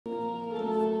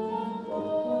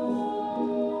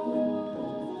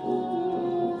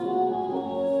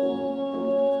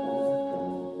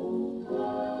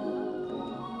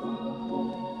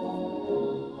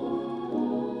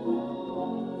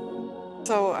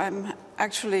I'm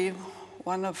actually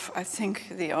one of, I think,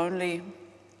 the only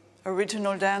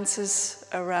original dancers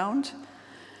around.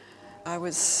 I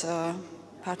was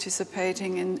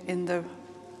participating in the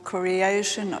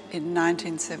creation in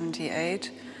 1978.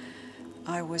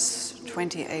 I was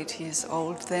 28 years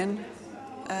old then,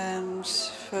 and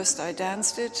first I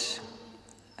danced it,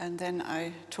 and then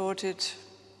I taught it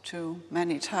to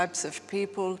many types of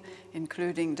people,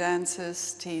 including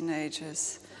dancers,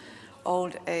 teenagers,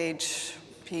 old age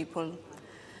people.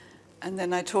 And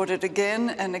then I taught it again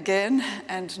and again,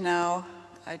 and now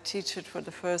I teach it for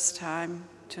the first time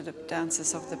to the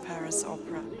dancers of the Paris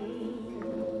Opera.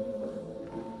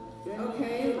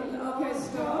 Okay,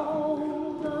 stop.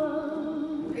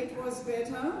 It was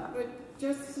better, but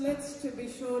just to be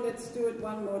sure, let's do it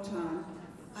one more time.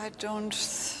 I don't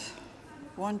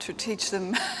want to teach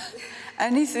them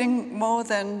anything more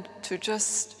than to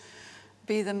just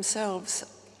be themselves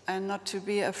and not to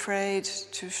be afraid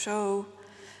to show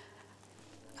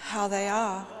how they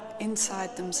are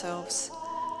inside themselves.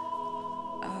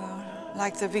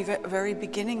 Like the very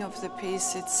beginning of the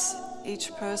piece, it's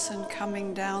each person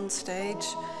coming down stage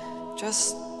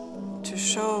just to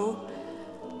show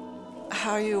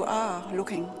how you are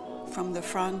looking from the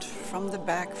front, from the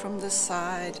back, from the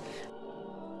side.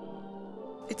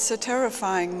 It's a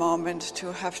terrifying moment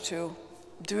to have to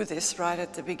do this right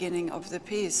at the beginning of the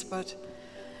piece, but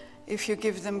if you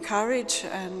give them courage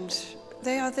and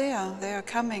they are there, they are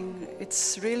coming,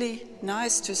 it's really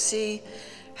nice to see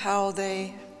how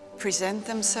they present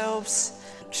themselves,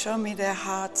 show me their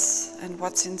hearts and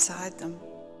what's inside them.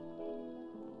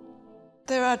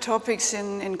 There are topics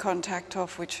in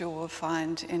Kontakthof which you will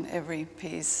find in every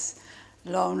piece.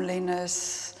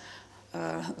 Loneliness,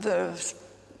 the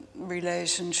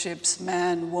relationships,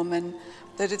 man, woman,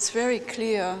 that it's very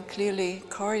clearly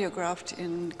choreographed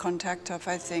in Kontakthof,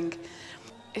 I think.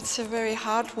 It's a very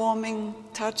heartwarming,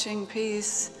 touching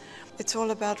piece. It's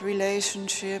all about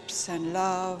relationships and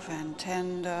love and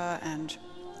tender and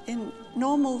in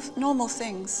normal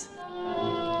things.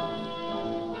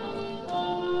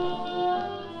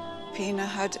 Pina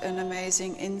had an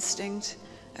amazing instinct,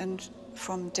 and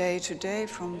from day to day,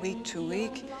 from week to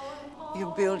week,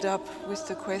 you build up with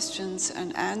the questions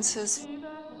and answers.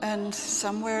 And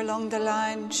somewhere along the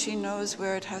line, she knows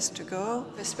where it has to go.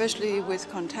 Especially with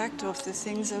Kontakthof, the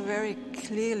things are very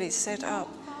clearly set up.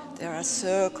 There are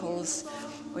circles,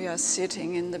 we are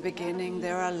sitting in the beginning,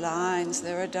 there are lines,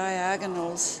 there are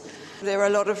diagonals. There are a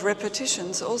lot of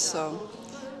repetitions also,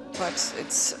 but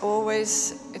it's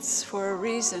for a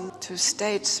reason, to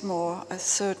state more a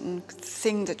certain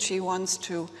thing that she wants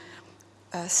to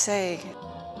say.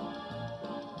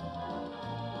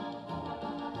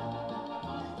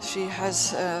 She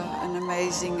has an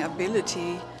amazing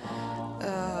ability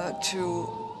to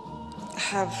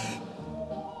have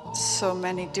so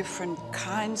many different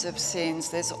kinds of scenes.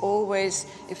 There's always,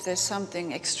 if there's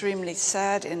something extremely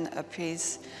sad in a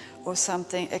piece or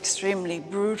something extremely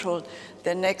brutal,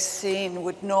 the next scene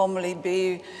would normally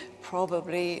be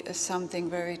probably something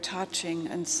very touching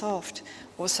and soft,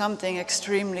 or something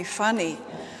extremely funny.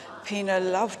 Pina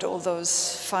loved all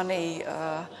those funny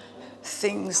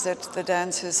things that the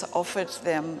dancers offered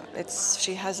them.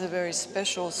 She has a very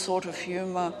special sort of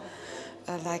humor,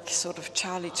 like sort of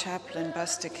Charlie Chaplin,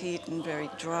 Buster Keaton, very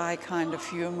dry kind of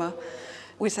humor.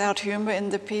 Without humor in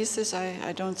the pieces,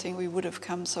 I don't think we would have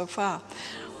come so far.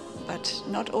 But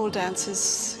not all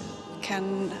dancers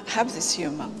can have this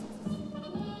humor.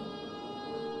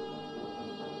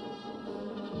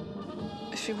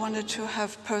 She wanted to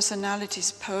have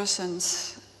personalities,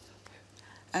 persons,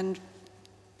 and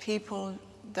people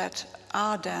that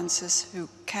are dancers who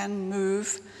can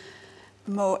move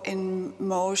more in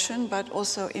motion, but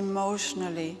also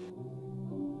emotionally.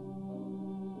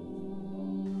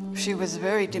 She was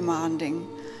very demanding.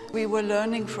 We were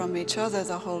learning from each other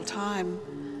the whole time,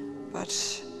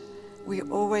 but we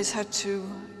always had to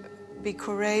be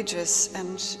courageous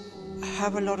and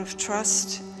have a lot of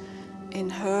trust in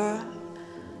her,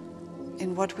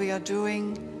 in what we are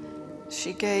doing.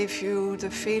 She gave you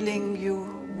the feeling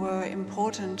you were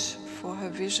important for her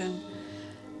vision,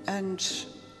 and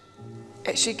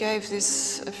she gave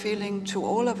this feeling to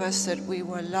all of us that we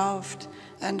were loved.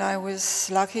 And I was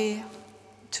lucky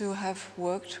to have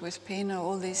worked with Pina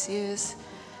all these years,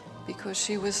 because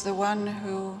she was the one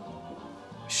who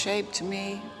shaped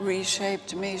me,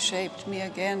 reshaped me, shaped me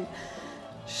again.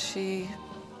 She,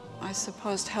 I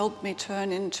suppose, helped me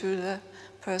turn into the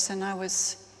person I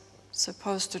was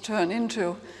supposed to turn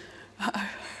into,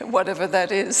 whatever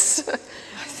that is.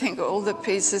 I think all the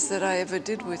pieces that I ever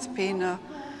did with Pina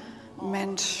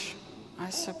meant, I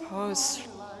suppose,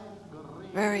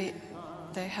 very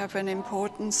They have an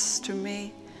importance to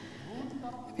me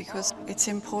because it's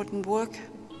important work,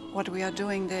 what we are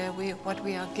doing there, what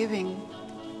we are giving.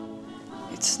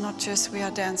 It's not just we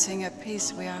are dancing a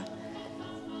piece, we are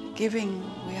giving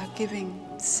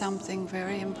something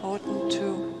very important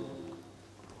to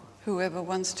whoever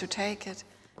wants to take it.